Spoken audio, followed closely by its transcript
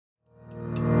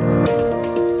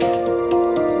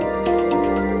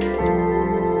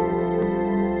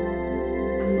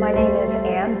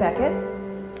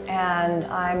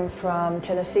from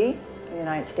Tennessee, in the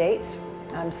United States.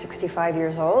 I'm 65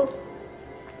 years old,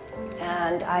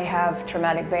 and I have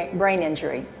traumatic brain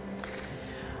injury.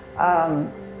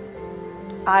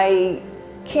 I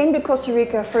came to Costa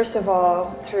Rica, first of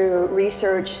all, through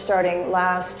research starting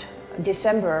last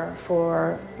December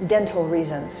for dental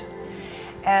reasons.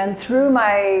 And through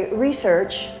my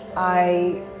research,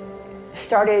 I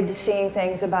started seeing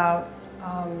things about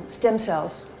stem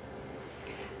cells.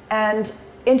 And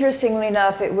interestingly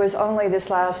enough, it was only this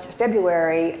last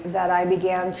February that I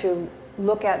began to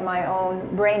look at my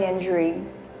own brain injury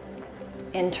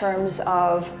in terms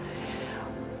of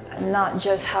not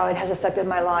just how it has affected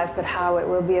my life, but how it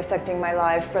will be affecting my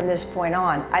life from this point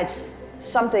on. It's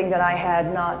something that I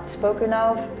had not spoken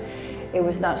of. It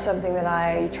was not something that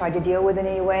I tried to deal with in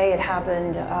any way. It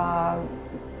happened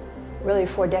really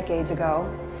 4 decades ago,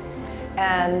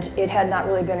 and it had not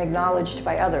really been acknowledged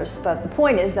by others. But the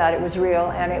point is that it was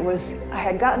real, and I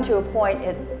had gotten to a point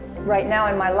right now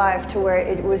in my life to where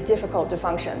it was difficult to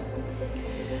function.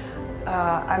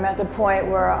 I'm at the point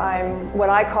where I'm what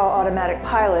I call automatic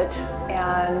pilot,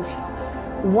 and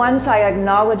once I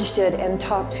acknowledged it and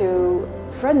talked to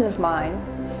friends of mine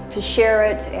to share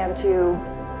it and to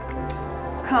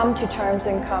come to terms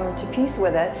and come to peace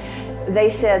with it, they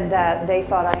said that they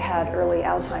thought I had early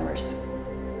Alzheimer's.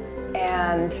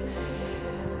 And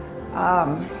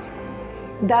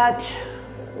that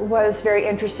was very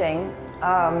interesting.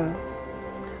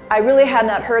 I really had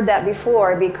not heard that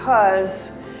before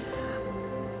because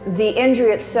the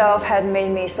injury itself had made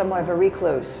me somewhat of a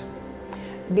recluse,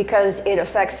 because it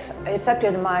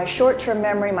affected my short-term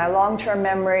memory, my long-term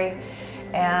memory,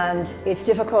 and it's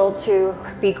difficult to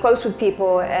be close with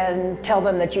people and tell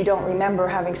them that you don't remember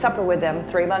having supper with them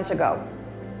 3 months ago.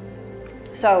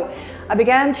 So I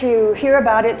began to hear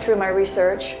about it through my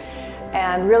research,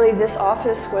 and really this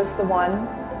office was the one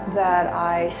that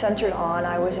I centered on.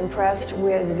 I was impressed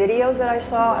with the videos that I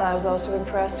saw, and I was also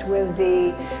impressed with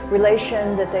the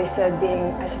relation that they said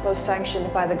being, I suppose,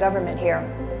 sanctioned by the government here.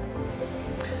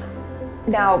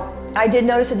 Now, I did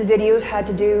notice that the videos had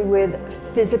to do with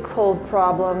physical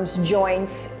problems,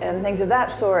 joints, and things of that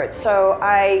sort. So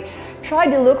I tried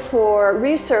to look for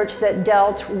research that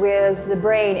dealt with the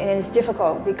brain, and it's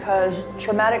difficult because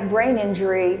traumatic brain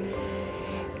injury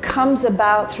comes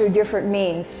about through different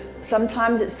means.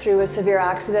 Sometimes it's through a severe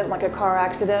accident, like a car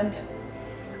accident.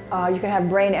 You can have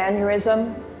brain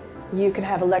aneurysm. You can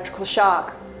have electrical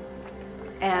shock.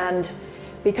 And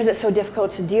because it's so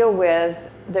difficult to deal with,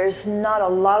 there's not a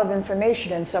lot of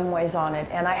information in some ways on it,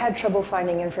 and I had trouble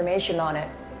finding information on it.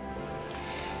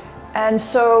 And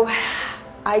so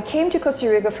I came to Costa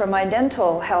Rica for my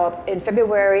dental help in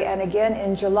February and again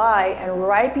in July, and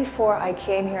right before I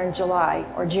came here in July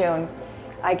or June,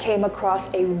 I came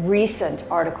across a recent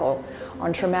article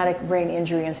on traumatic brain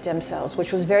injury and stem cells,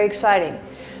 which was very exciting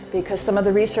because some of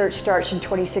the research starts in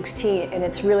 2016 and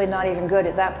it's really not even good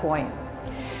at that point.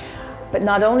 But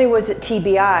not only was it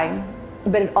TBI,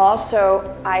 but it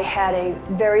also, I had a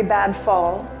very bad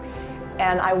fall,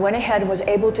 and I went ahead and was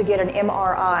able to get an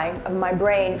MRI of my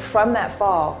brain from that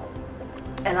fall,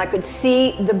 and I could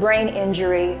see the brain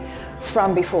injury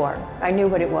from before. I knew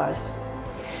what it was.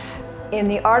 In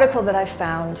the article that I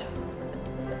found,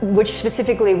 which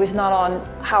specifically was not on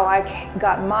how I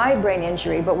got my brain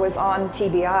injury, but was on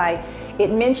TBI,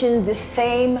 it mentioned the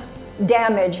same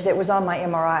damage that was on my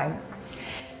MRI.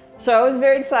 So I was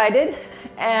very excited,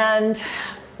 and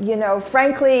you know,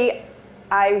 frankly,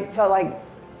 I felt like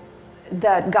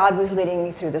that God was leading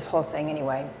me through this whole thing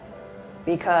anyway,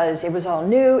 because it was all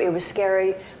new, it was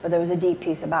scary, but there was a deep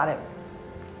peace about it.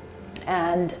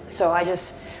 And so I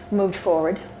just moved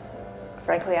forward.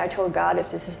 Frankly, I told God, if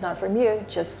this is not from you,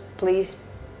 just please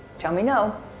tell me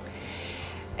no.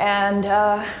 And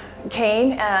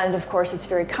came, and of course it's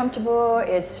very comfortable,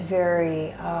 it's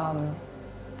very,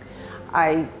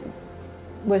 I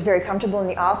was very comfortable in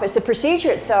the office. The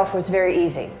procedure itself was very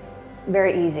easy,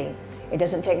 very easy. It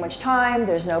doesn't take much time,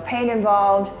 there's no pain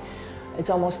involved,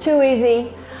 it's almost too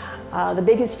easy. The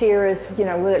biggest fear is, you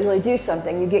know, will it really do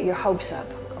something? You get your hopes up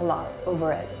a lot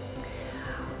over it.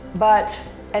 But,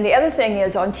 and the other thing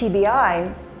is on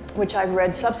TBI, which I've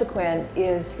read subsequent,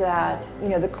 is that, you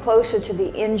know, the closer to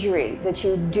the injury that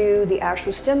you do the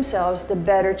actual stem cells, the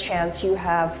better chance you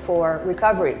have for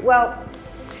recovery. Well,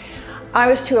 I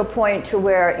was to a point to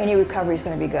where any recovery is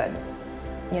going to be good.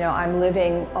 You know, I'm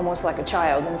living almost like a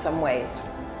child in some ways.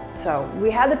 So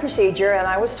we had the procedure, and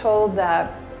I was told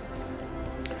that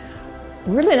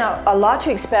really not a lot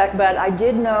to expect, but I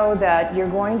did know that you're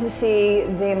going to see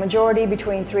the majority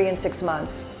between 3 and 6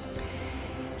 months.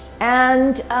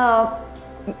 And,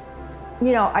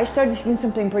 you know, I started seeing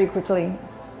something pretty quickly.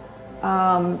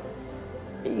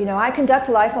 you know, I conduct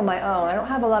life on my own. I don't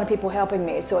have a lot of people helping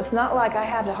me, so it's not like I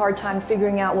have a hard time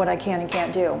figuring out what I can and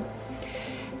can't do.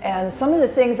 And some of the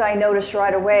things I noticed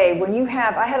right away,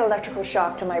 I had electrical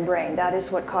shock to my brain. That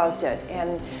is what caused it.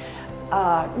 And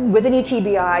with an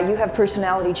ETBI, you have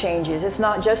personality changes. It's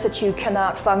not just that you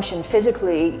cannot function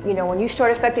physically. You know, when you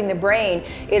start affecting the brain,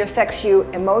 it affects you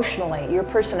emotionally. Your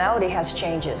personality has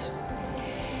changes.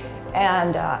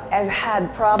 And I've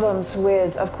had problems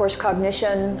with, of course,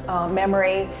 cognition,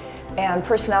 memory, and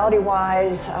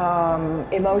personality-wise,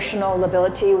 emotional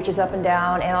lability, which is up and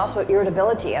down, and also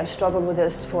irritability. I've struggled with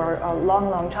this for a long,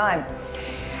 long time.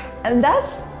 And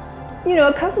that's, you know,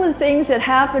 a couple of things that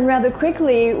happened rather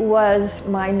quickly was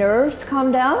my nerves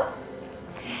calmed down,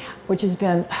 which has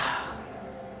been,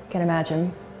 you can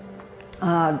imagine.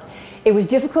 It was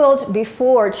difficult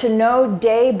before to know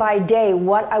day by day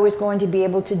what I was going to be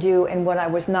able to do and what I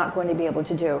was not going to be able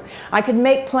to do. I could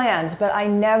make plans, but I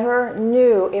never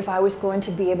knew if I was going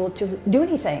to be able to do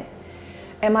anything.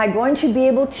 Am I going to be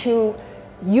able to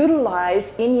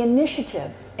utilize any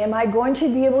initiative? Am I going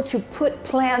to be able to put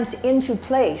plans into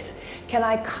place? Can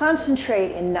I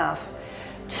concentrate enough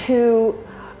to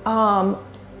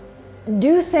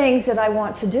do things that I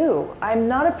want to do? I'm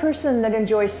not a person that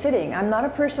enjoys sitting. I'm not a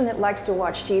person that likes to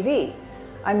watch TV.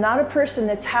 I'm not a person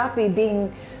that's happy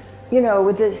being, you know,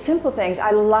 with the simple things.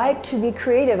 I like to be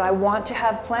creative. I want to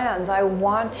have plans. I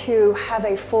want to have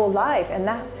a full life, and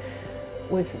that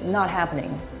was not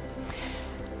happening.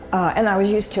 And I was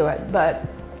used to it, but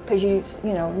because you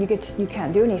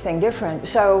can't do anything different.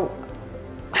 So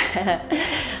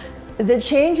the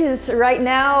changes right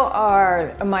now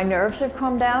are my nerves have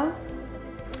calmed down.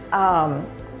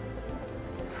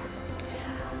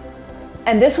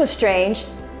 And this was strange.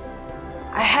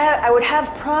 I would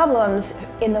have problems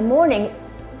in the morning.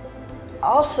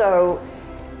 Also,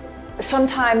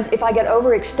 sometimes if I get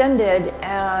overextended,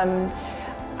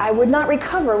 I would not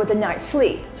recover with a night's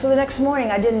sleep. So the next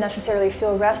morning I didn't necessarily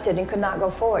feel rested and could not go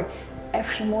forward.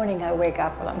 Every morning I wake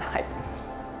up and I'm like,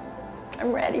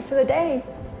 I'm ready for the day.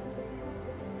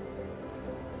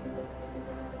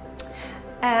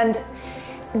 And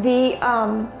the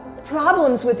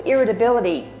problems with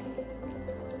irritability,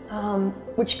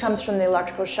 which comes from the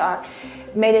electrical shock,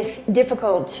 made it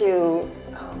difficult to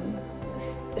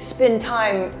spend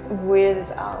time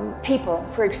with people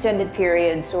for extended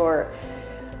periods, or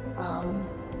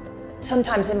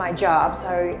sometimes in my jobs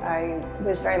I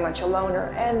was very much a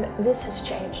loner, and this has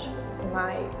changed.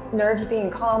 My nerves being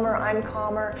calmer, I'm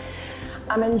calmer,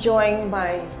 I'm enjoying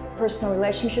my personal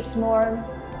relationships more.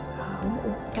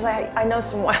 Because I know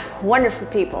some wonderful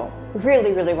people,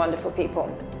 really, really wonderful people.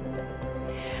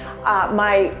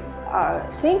 My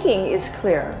thinking is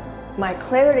clear. My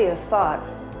clarity of thought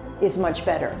is much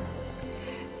better.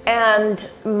 And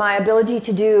my ability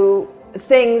to do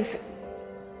things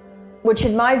which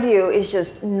in my view is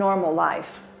just normal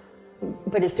life,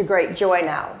 but it's a great joy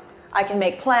now. I can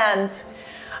make plans.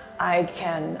 I'm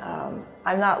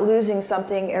not losing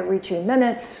something every 2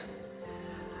 minutes.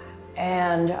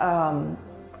 And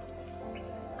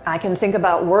I can think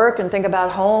about work and think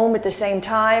about home at the same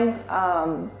time.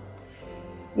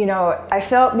 You know, I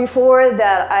felt before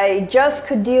that I just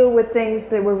could deal with things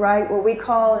that were right, what we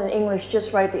call in English,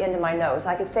 just right at the end of my nose.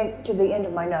 I could think to the end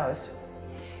of my nose.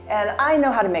 And I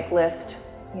know how to make lists,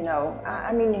 you know.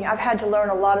 I mean, I've had to learn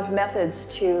a lot of methods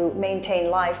to maintain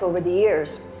life over the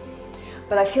years.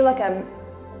 But I feel like I'm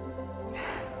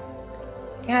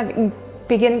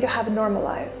beginning to have a normal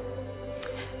life.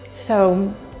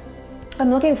 So I'm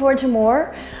looking forward to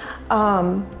more.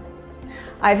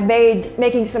 I've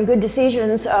making some good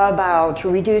decisions about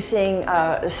reducing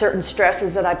certain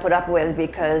stresses that I put up with,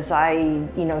 because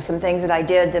some things that I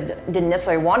did that didn't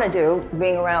necessarily want to do,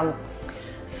 being around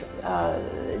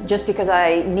just because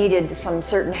I needed some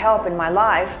certain help in my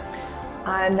life.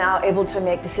 I'm now able to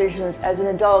make decisions as an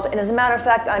adult. And as a matter of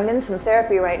fact, I'm in some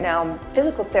therapy right now,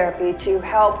 physical therapy, to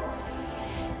help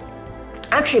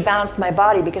actually balance my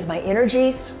body, because my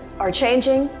energies are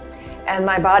changing and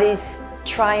my body's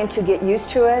trying to get used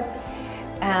to it.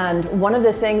 And one of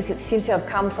the things that seems to have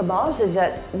come from all this is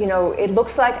that, you know, it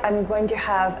looks like I'm going to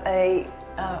have a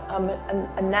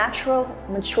natural,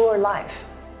 mature life.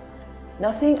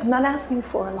 I'm not asking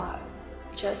for a lot,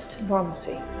 just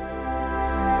normalcy.